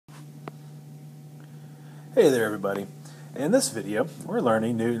Hey there everybody. In this video we're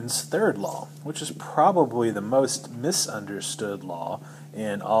learning Newton's third law, which is probably the most misunderstood law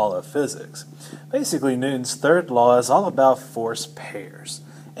in all of physics. Basically Newton's third law is all about force pairs,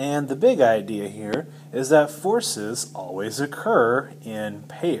 and the big idea here is that forces always occur in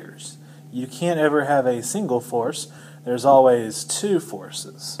pairs. You can't ever have a single force, there's always two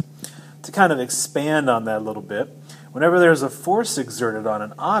forces. To kind of expand on that a little bit, whenever there's a force exerted on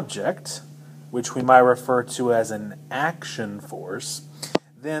an object, which we might refer to as an action force,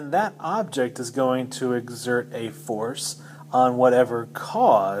 then that object is going to exert a force on whatever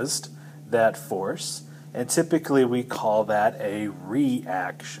caused that force, and typically we call that a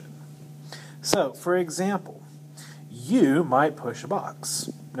reaction. So, for example, you might push a box.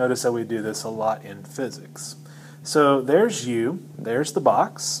 Notice that we do this a lot in physics. So there's you, there's the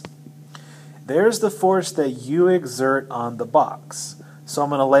box, there's the force that you exert on the box. So I'm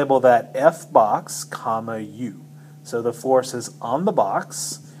going to label that F box, comma, U. So the force is on the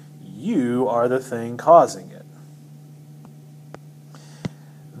box, you are the thing causing it.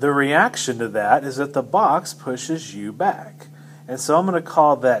 The reaction to that is that the box pushes you back. And so I'm going to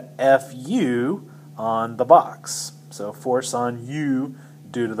call that FU on the box. So force on you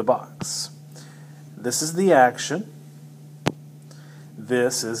due to the box. This is the action.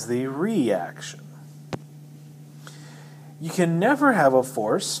 This is the reaction. You can never have a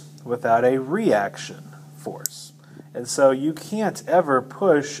force without a reaction force. And so you can't ever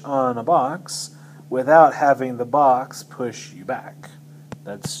push on a box without having the box push you back.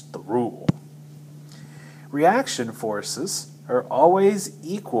 That's the rule. Reaction forces are always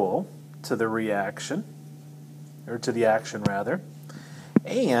equal to the reaction, or to the action rather,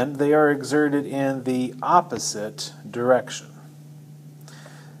 and they are exerted in the opposite direction.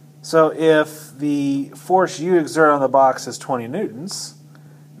 So if the force you exert on the box is 20 newtons,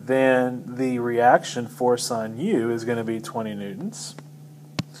 then the reaction force on you is going to be 20 newtons.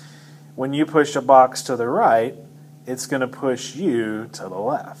 When you push a box to the right, it's going to push you to the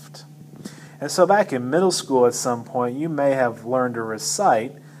left. And so back in middle school at some point, you may have learned to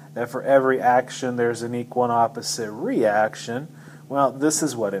recite that for every action there's an equal and opposite reaction. Well, this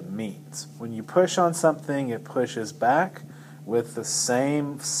is what it means. When you push on something, it pushes back with the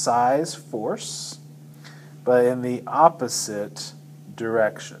same size force, but in the opposite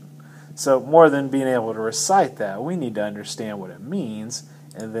direction. So more than being able to recite that, we need to understand what it means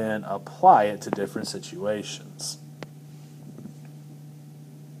and then apply it to different situations.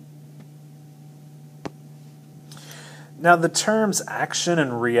 Now the terms action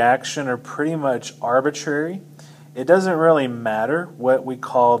and reaction are pretty much arbitrary. It doesn't really matter what we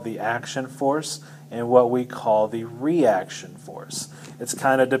call the action force and what we call the reaction force. It's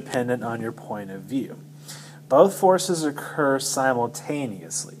kind of dependent on your point of view. Both forces occur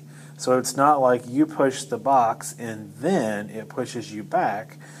simultaneously. So it's not like you push the box and then it pushes you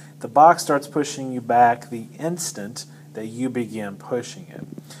back. The box starts pushing you back the instant that you begin pushing it.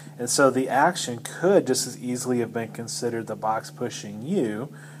 And so the action could just as easily have been considered the box pushing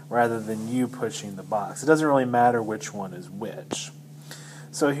you rather than you pushing the box. It doesn't really matter which one is which.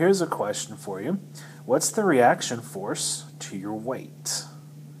 So here's a question for you. What's the reaction force to your weight?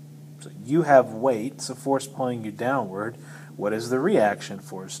 So you have weight, it's a force pulling you downward. What is the reaction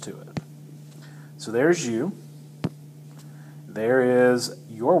force to it? So there's you. There is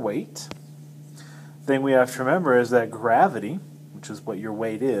your weight. The thing we have to remember is that gravity, which is what your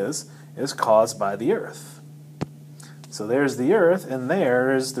weight is caused by the earth. So there's the earth, and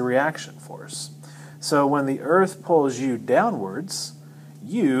there is the reaction force. So when the earth pulls you downwards,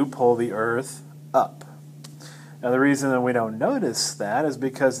 you pull the earth up. Now the reason that we don't notice that is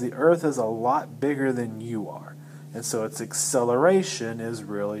because the earth is a lot bigger than you are, and so its acceleration is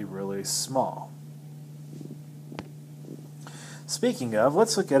really, really small. Speaking of,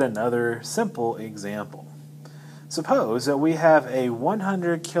 let's look at another simple example. Suppose that we have a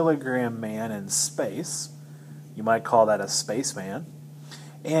 100 kilogram man in space, you might call that a spaceman,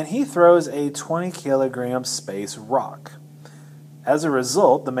 and he throws a 20 kilogram space rock. As a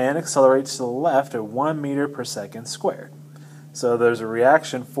result, the man accelerates to the left at 1 meter per second squared. So there's a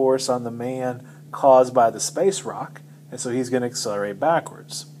reaction force on the man caused by the space rock, and so he's going to accelerate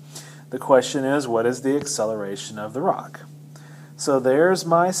backwards. The question is, what is the acceleration of the rock? So there's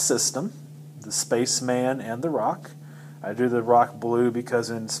my system, the spaceman and the rock. I drew the rock blue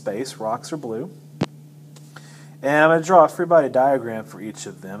because in space rocks are blue. And I'm going to draw a free body diagram for each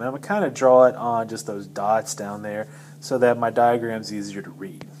of them. And I'm going to kind of draw it on just those dots down there so that my diagram's easier to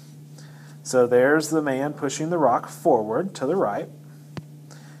read. So there's the man pushing the rock forward to the right.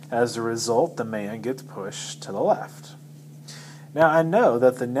 As a result, the man gets pushed to the left. Now I know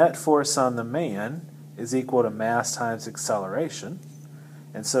that the net force on the man is equal to mass times acceleration.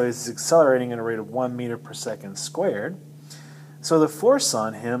 And so he's accelerating at a rate of 1 meter per second squared. So the force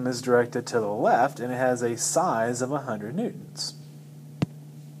on him is directed to the left, and it has a size of 100 newtons.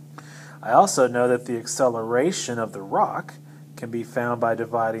 I also know that the acceleration of the rock can be found by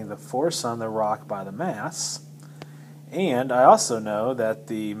dividing the force on the rock by the mass. And I also know that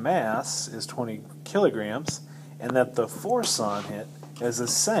the mass is 20 kilograms and that the force on it is the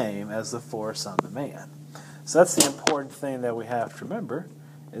same as the force on the man. So that's the important thing that we have to remember,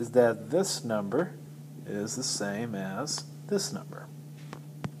 is that this number is the same as this number.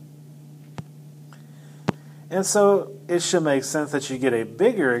 And so it should make sense that you get a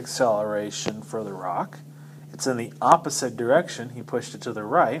bigger acceleration for the rock. It's in the opposite direction. He pushed it to the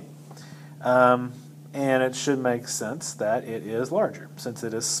right. And it should make sense that it is larger, since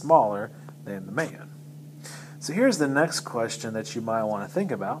it is smaller than the man. So here's the next question that you might want to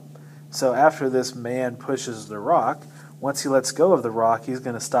think about. So after this man pushes the rock, once he lets go of the rock, he's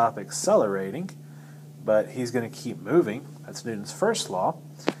going to stop accelerating, but he's going to keep moving. That's Newton's first law.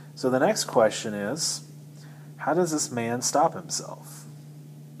 So the next question is, how does this man stop himself?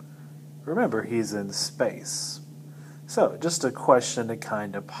 Remember, he's in space. So just a question to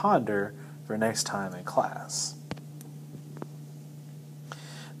kind of ponder for next time in class.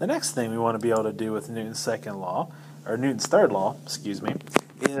 The next thing we want to be able to do with Newton's Newton's third law,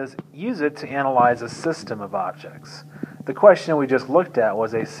 is use it to analyze a system of objects. The question we just looked at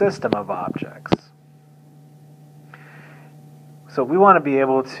was a system of objects. So we want to be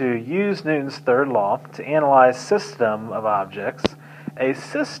able to use Newton's third law to analyze system of objects. A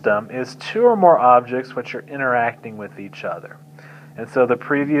system is two or more objects which are interacting with each other. And so the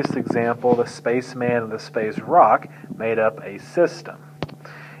previous example, the spaceman and the space rock, made up a system.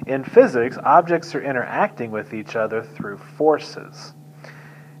 In physics, objects are interacting with each other through forces.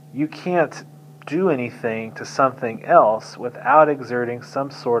 You can't do anything to something else without exerting some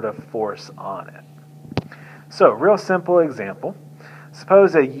sort of force on it. So, real simple example.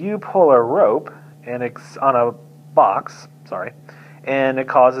 Suppose that you pull a rope on a box, and it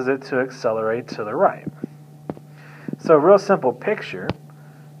causes it to accelerate to the right. So, real simple picture.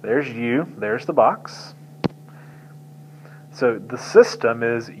 There's you, there's the box. So the system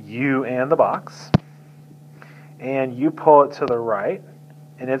is you and the box, and you pull it to the right,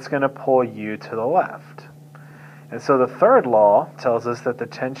 and it's going to pull you to the left. And so the third law tells us that the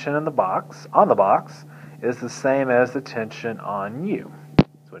tension on the box is the same as the tension on you.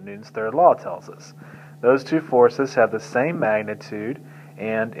 That's what Newton's third law tells us. Those two forces have the same magnitude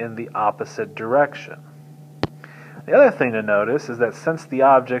and in the opposite direction. The other thing to notice is that since the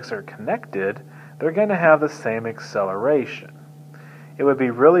objects are connected, they're going to have the same acceleration. It would be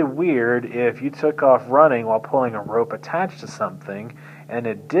really weird if you took off running while pulling a rope attached to something and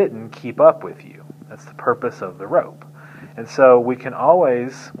it didn't keep up with you. That's the purpose of the rope. And so we can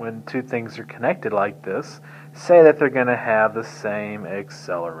always, when two things are connected like this, say that they're going to have the same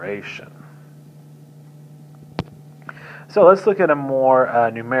acceleration. So let's look at a more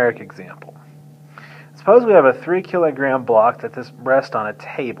numeric example. Suppose we have a 3 kilogram block that rests on a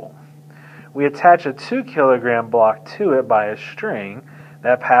table. We attach a 2 kilogram block to it by a string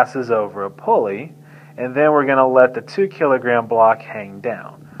that passes over a pulley, and then we're going to let the 2 kilogram block hang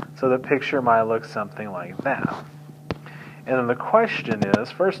down. So the picture might look something like that. And then the question is,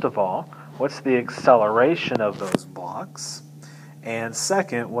 first of all, what's the acceleration of those blocks? And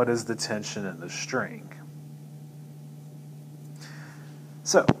second, what is the tension in the string?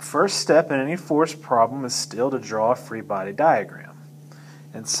 So, first step in any force problem is still to draw a free body diagram.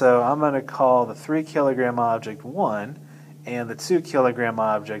 And so I'm going to call the 3 kilogram object 1 and the 2 kilogram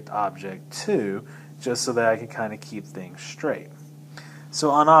object 2, just so that I can kind of keep things straight.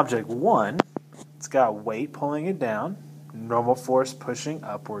 So on object 1, it's got weight pulling it down, normal force pushing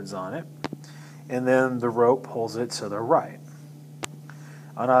upwards on it, and then the rope pulls it to the right.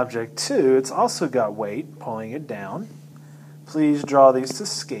 On object 2, it's also got weight pulling it down. Please draw these to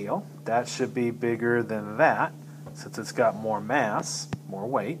scale. That should be bigger than that, since it's got more mass, more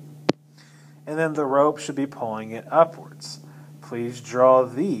weight. And then the rope should be pulling it upwards. Please draw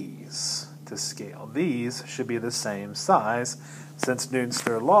these to scale. These should be the same size, since Newton's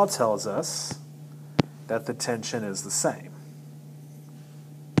third law tells us that the tension is the same.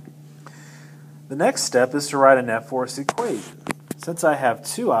 The next step is to write a net force equation. Since I have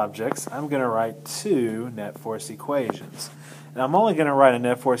two objects, I'm going to write two net force equations. And I'm only going to write a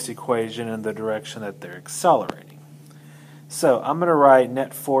net force equation in the direction that they're accelerating. So I'm going to write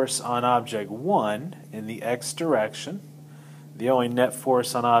net force on object 1 in the x direction. The only net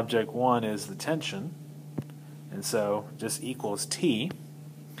force on object 1 is the tension, and so just equals T.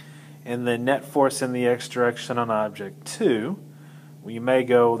 and the net force in the x direction on object 2, we may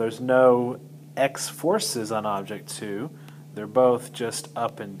go, there's no x forces on object 2, they're both just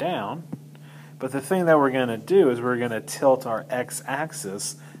up and down. But the thing that we're going to do is we're going to tilt our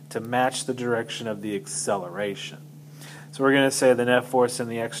x-axis to match the direction of the acceleration. So we're going to say the net force in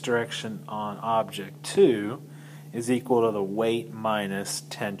the x direction on object 2 is equal to the weight minus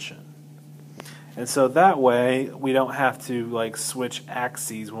tension. And so that way we don't have to like switch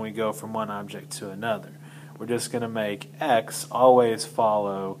axes when we go from one object to another. We're just going to make x always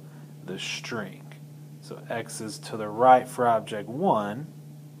follow the string. So x is to the right for object 1,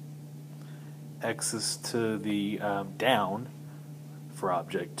 x is to the down for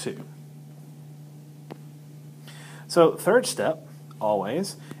object 2. So third step,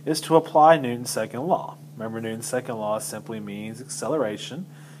 always, is to apply Newton's second law. Remember, Newton's second law simply means acceleration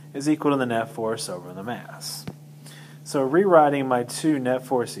is equal to the net force over the mass. So rewriting my two net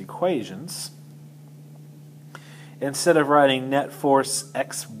force equations, instead of writing net force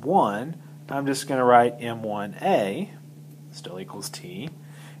x1, I'm just going to write m1a, still equals t,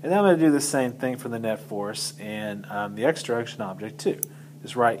 and then I'm going to do the same thing for the net force in the x direction object 2.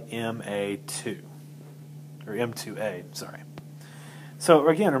 Just write ma2, or m2a, sorry. So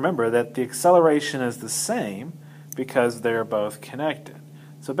again, remember that the acceleration is the same because they're both connected.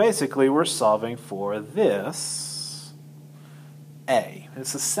 So basically we're solving for this a.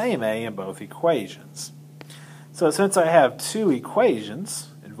 It's the same a in both equations. So since I have two equations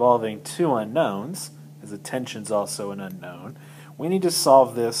involving two unknowns, as the tension is also an unknown, we need to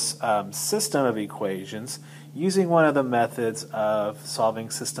solve this system of equations using one of the methods of solving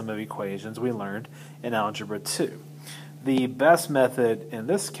system of equations we learned in Algebra 2. The best method in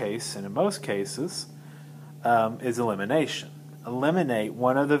this case, and in most cases, is elimination. Eliminate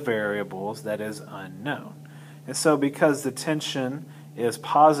one of the variables that is unknown. And so because the tension is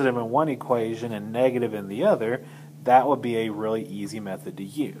positive in one equation and negative in the other, that would be a really easy method to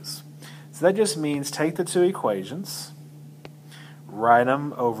use. So that just means take the two equations, write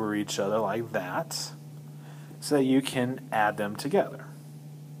them over each other like that, so that you can add them together.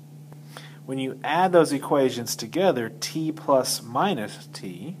 When you add those equations together, t plus minus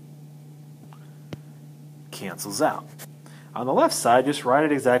t cancels out. On the left side, just write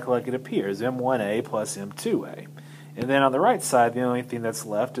it exactly like it appears, m1a plus m2a. And then on the right side, the only thing that's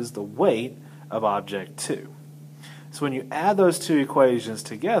left is the weight of object 2. So when you add those two equations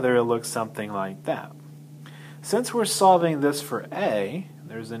together, it looks something like that. Since we're solving this for a,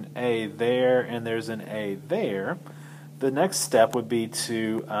 there's an a there and there's an a there, the next step would be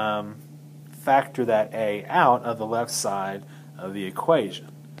to factor that a out of the left side of the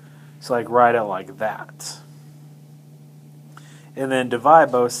equation. So like write it like that. And then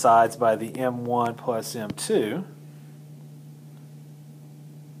divide both sides by the m1 plus m2.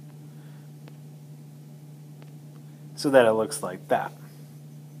 So that it looks like that.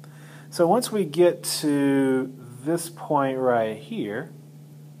 So once we get to this point right here,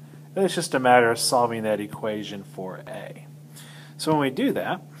 then it's just a matter of solving that equation for a. So when we do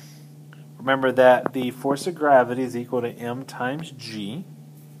that, remember that the force of gravity is equal to m times g.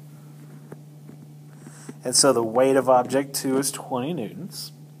 And so the weight of object 2 is 20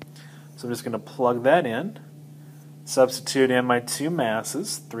 newtons. So I'm just going to plug that in, substitute in my two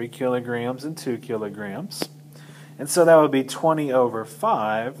masses, 3 kilograms and 2 kilograms. And so that would be 20 over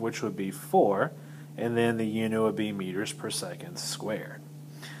 5, which would be 4, and then the unit would be meters per second squared.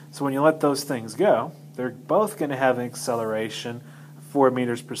 So when you let those things go, they're both going to have an acceleration of 4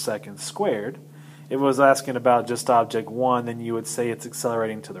 meters per second squared. If it was asking about just object 1, then you would say it's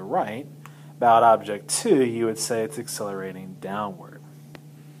accelerating to the right. About object 2, you would say it's accelerating downward.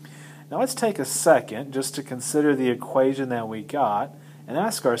 Now let's take a second just to consider the equation that we got and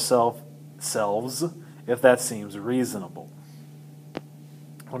ask ourselves if that seems reasonable.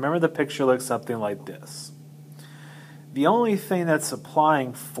 Remember, the picture looks something like this. The only thing that's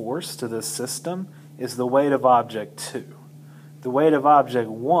applying force to this system is the weight of object 2. The weight of object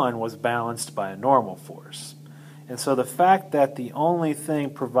 1 was balanced by a normal force. And so the fact that the only thing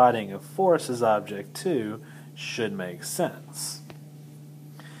providing a force is object 2 should make sense.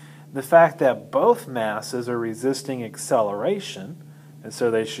 The fact that both masses are resisting acceleration, and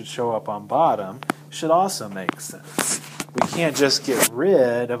so they should show up on bottom, should also make sense. We can't just get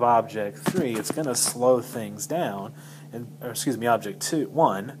rid of object 3. It's going to slow things down. Object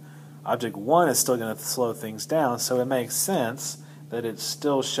 1. Object 1 is still going to slow things down, so it makes sense that it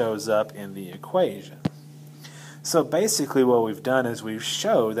still shows up in the equation. So basically what we've done is we've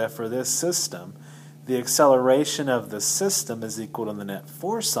showed that for this system, the acceleration of the system is equal to the net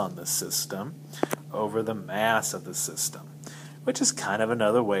force on the system over the mass of the system. which is kind of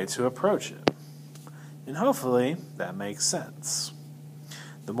another way to approach it. And hopefully that makes sense.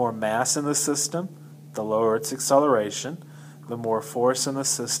 The more mass in the system, the lower its acceleration. The more force in the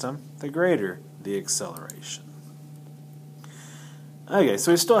system, the greater the acceleration. Okay,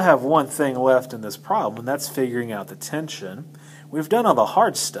 so we still have one thing left in this problem, and that's figuring out the tension. We've done all the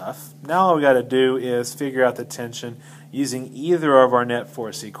hard stuff. Now all we got to do is figure out the tension using either of our net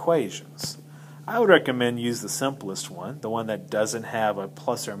force equations. I would recommend use the simplest one, the one that doesn't have a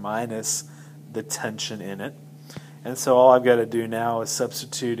plus or minus the tension in it. And so all I've got to do now is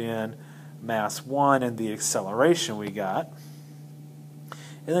substitute in mass 1 and the acceleration we got.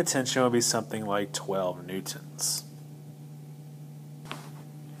 And the tension will be something like 12 newtons.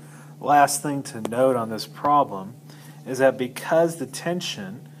 Last thing to note on this problem is that because the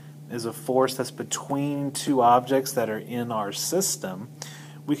tension is a force that's between two objects that are in our system,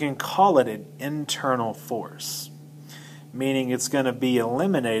 we can call it an internal force, meaning it's going to be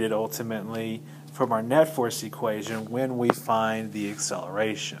eliminated ultimately from our net force equation when we find the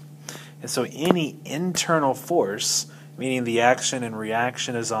acceleration. And so any internal force, meaning the action and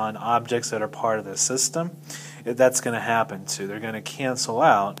reaction is on objects that are part of the system, that's going to happen too. They're going to cancel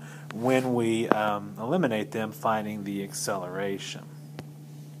out when we eliminate them, finding the acceleration.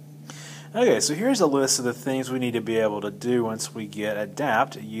 Okay, so here's a list of the things we need to be able to do once we get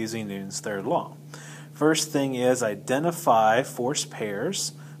adapt using Newton's third law. First thing is identify force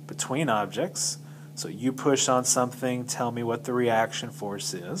pairs between objects. So you push on something, tell me what the reaction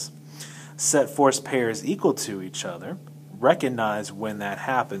force is. Set force pairs equal to each other. Recognize when that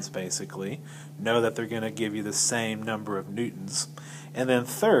happens, basically. Know that they're going to give you the same number of newtons. And then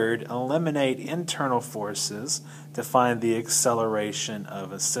third, eliminate internal forces to find the acceleration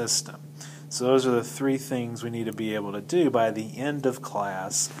of a system. So those are the three things we need to be able to do by the end of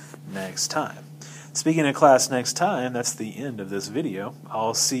class next time. Speaking of class next time, that's the end of this video.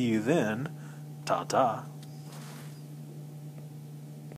 I'll see you then. Ta-ta.